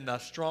than the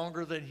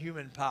stronger than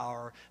human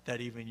power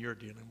that even you're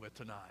dealing with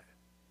tonight.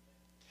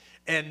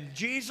 And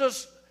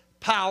Jesus'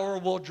 power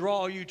will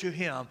draw you to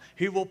him.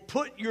 He will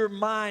put your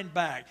mind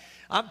back.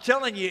 I'm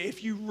telling you,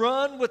 if you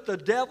run with the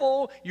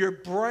devil, your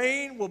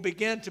brain will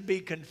begin to be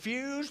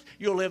confused.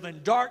 You'll live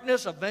in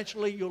darkness.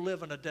 Eventually, you'll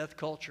live in a death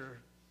culture.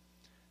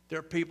 There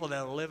are people that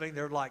are living,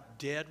 they're like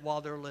dead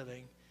while they're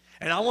living.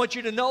 And I want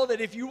you to know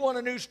that if you want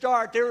a new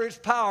start, there is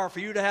power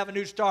for you to have a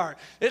new start.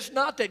 It's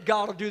not that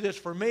God will do this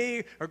for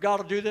me or God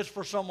will do this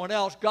for someone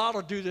else. God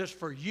will do this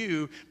for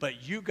you,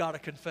 but you got to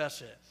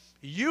confess it.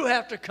 You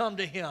have to come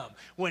to him.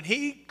 When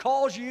he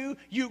calls you,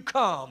 you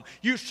come.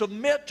 You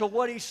submit to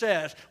what he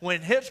says.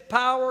 When his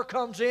power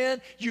comes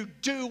in, you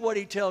do what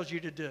he tells you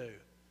to do.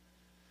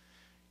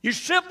 You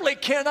simply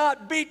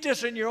cannot beat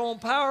this in your own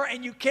power,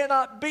 and you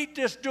cannot beat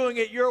this doing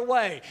it your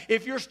way.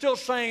 If you're still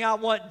saying, I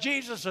want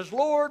Jesus as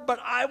Lord, but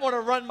I want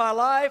to run my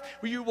life,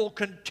 you will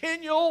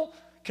continually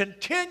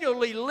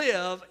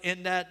live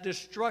in that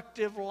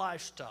destructive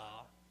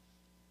lifestyle.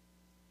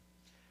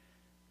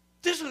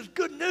 This is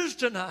good news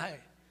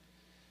tonight.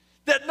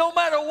 That no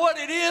matter what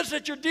it is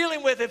that you're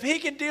dealing with, if he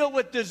can deal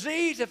with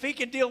disease, if he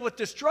can deal with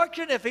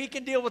destruction, if he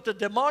can deal with the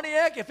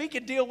demoniac, if he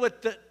can deal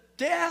with the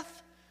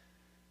death,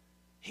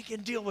 he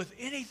can deal with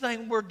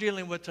anything we're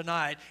dealing with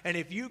tonight. And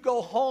if you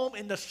go home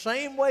in the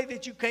same way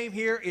that you came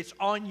here, it's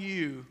on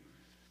you.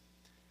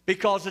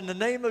 Because in the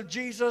name of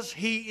Jesus,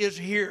 he is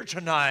here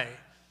tonight.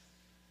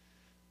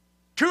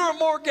 2 or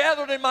more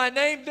gathered in my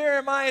name, there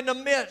am I in the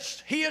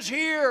midst. He is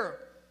here.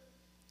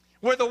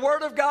 Where the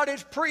word of God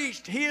is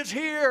preached, he is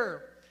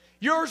here.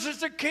 Yours is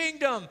the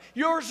kingdom.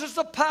 Yours is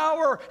the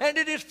power, and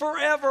it is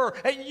forever.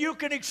 And you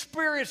can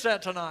experience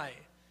that tonight.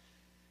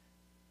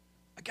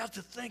 I got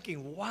to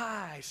thinking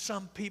why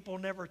some people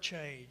never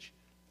change.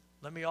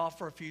 Let me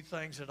offer a few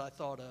things that I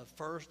thought of.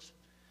 First,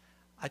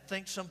 I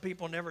think some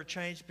people never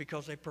change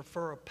because they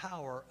prefer a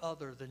power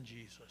other than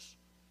Jesus.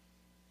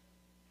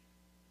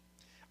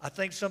 I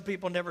think some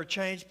people never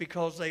change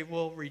because they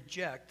will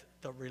reject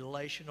the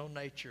relational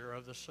nature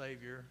of the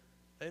Savior.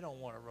 They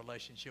don't want a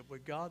relationship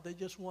with God. They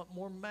just want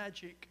more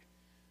magic.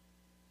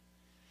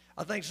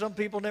 I think some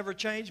people never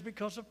change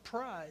because of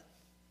pride.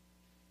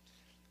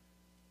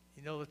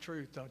 You know the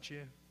truth, don't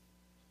you?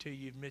 Until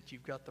you admit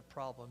you've got the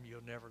problem,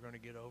 you're never going to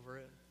get over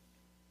it.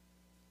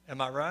 Am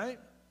I right?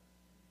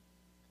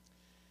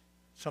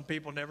 Some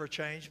people never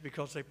change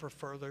because they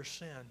prefer their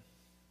sin.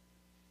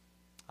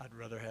 I'd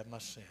rather have my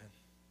sin.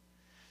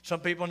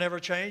 Some people never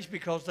change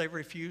because they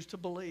refuse to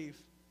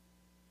believe.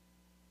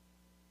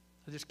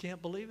 I just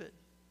can't believe it.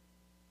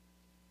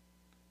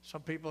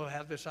 Some people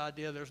have this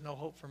idea, there's no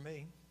hope for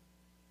me.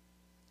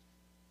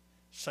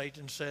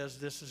 Satan says,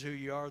 this is who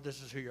you are,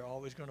 this is who you're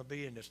always going to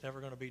be, and it's never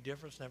going to be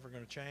different, it's never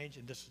going to change,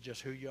 and this is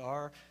just who you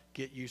are.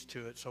 Get used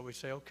to it. So we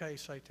say, okay,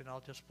 Satan,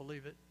 I'll just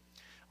believe it.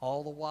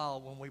 All the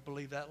while, when we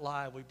believe that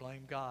lie, we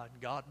blame God.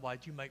 God,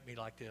 why'd you make me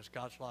like this?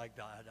 God's like,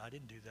 I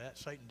didn't do that.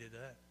 Satan did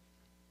that.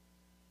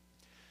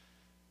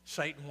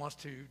 Satan wants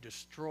to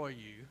destroy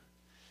you.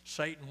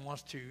 Satan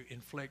wants to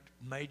inflict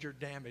major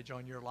damage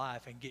on your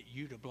life and get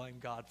you to blame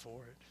God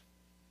for it.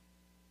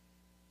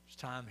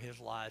 It's time his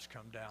lies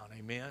come down.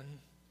 Amen.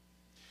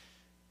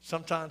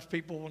 Sometimes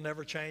people will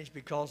never change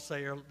because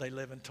they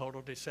live in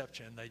total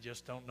deception. They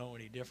just don't know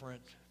any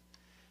different.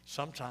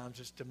 Sometimes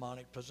it's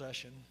demonic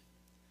possession.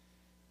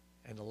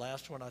 And the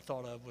last one I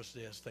thought of was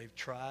this. They've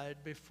tried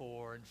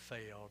before and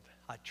failed.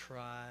 I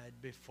tried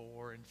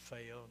before and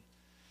failed.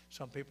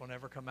 Some people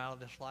never come out of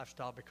this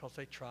lifestyle because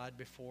they tried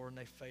before and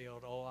they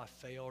failed. Oh, I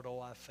failed. Oh,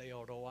 I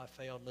failed. Oh, I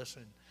failed.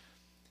 Listen,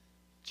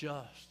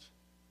 just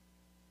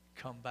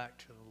come back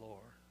to the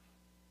Lord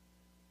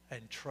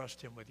and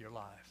trust him with your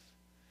life.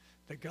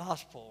 The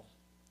gospel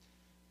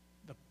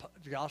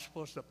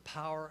is the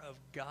power of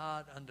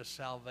God unto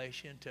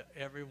salvation to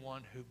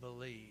everyone who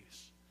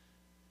believes.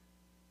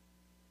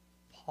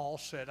 Paul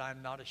said,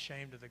 I'm not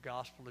ashamed of the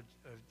gospel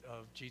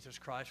of Jesus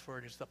Christ, for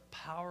it is the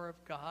power of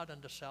God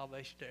unto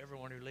salvation to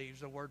everyone who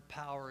believes. The word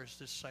power is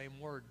the same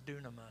word,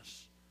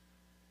 dunamis.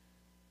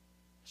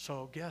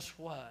 So guess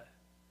what?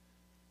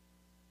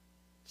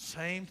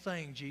 Same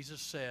thing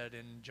Jesus said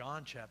in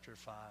John chapter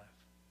 5.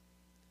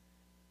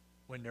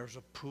 When there's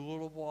a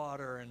pool of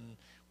water and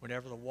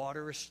whenever the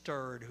water is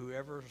stirred,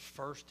 whoever's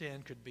first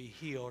in could be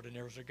healed. And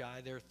there was a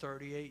guy there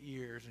 38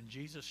 years, and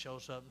Jesus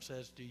shows up and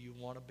says, do you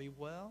want to be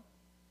well?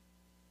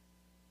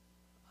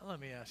 Let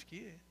me ask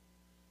you,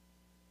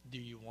 do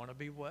you want to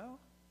be well?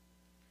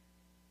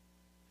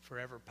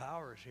 Forever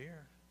power is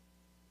here.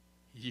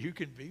 You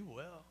can be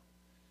well.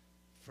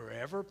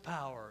 Forever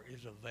power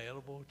is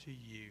available to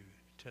you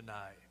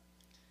tonight.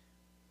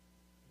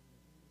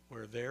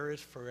 Where there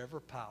is forever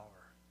power,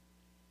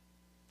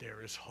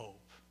 there is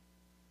hope.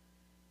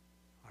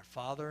 Our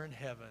Father in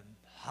heaven,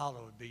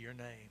 hallowed be your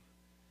name.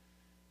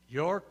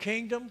 Your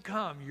kingdom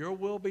come, your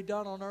will be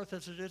done on earth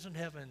as it is in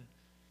heaven.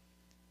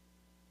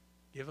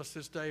 Give us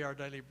this day our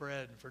daily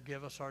bread, and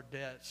forgive us our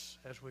debts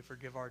as we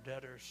forgive our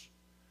debtors.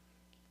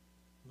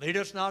 Lead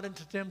us not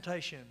into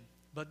temptation,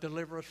 but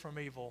deliver us from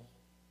evil.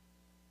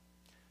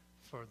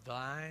 For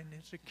thine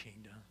is the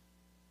kingdom,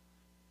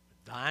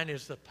 thine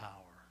is the power,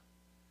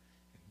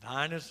 and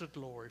thine is the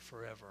glory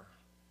forever.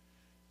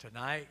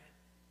 Tonight,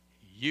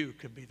 you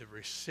can be the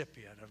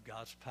recipient of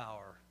God's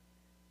power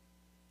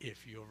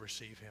if you'll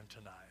receive him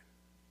tonight.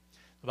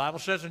 The Bible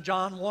says in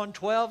John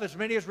 1:12, as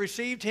many as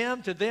received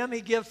him, to them he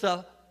gives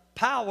the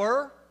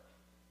power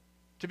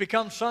to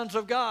become sons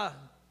of God.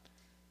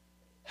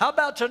 How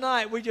about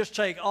tonight we just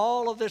take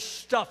all of this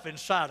stuff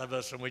inside of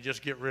us and we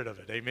just get rid of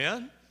it?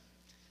 Amen?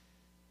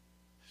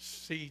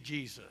 See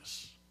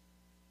Jesus.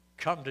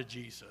 Come to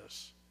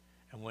Jesus.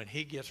 And when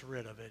he gets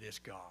rid of it, it's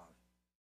gone.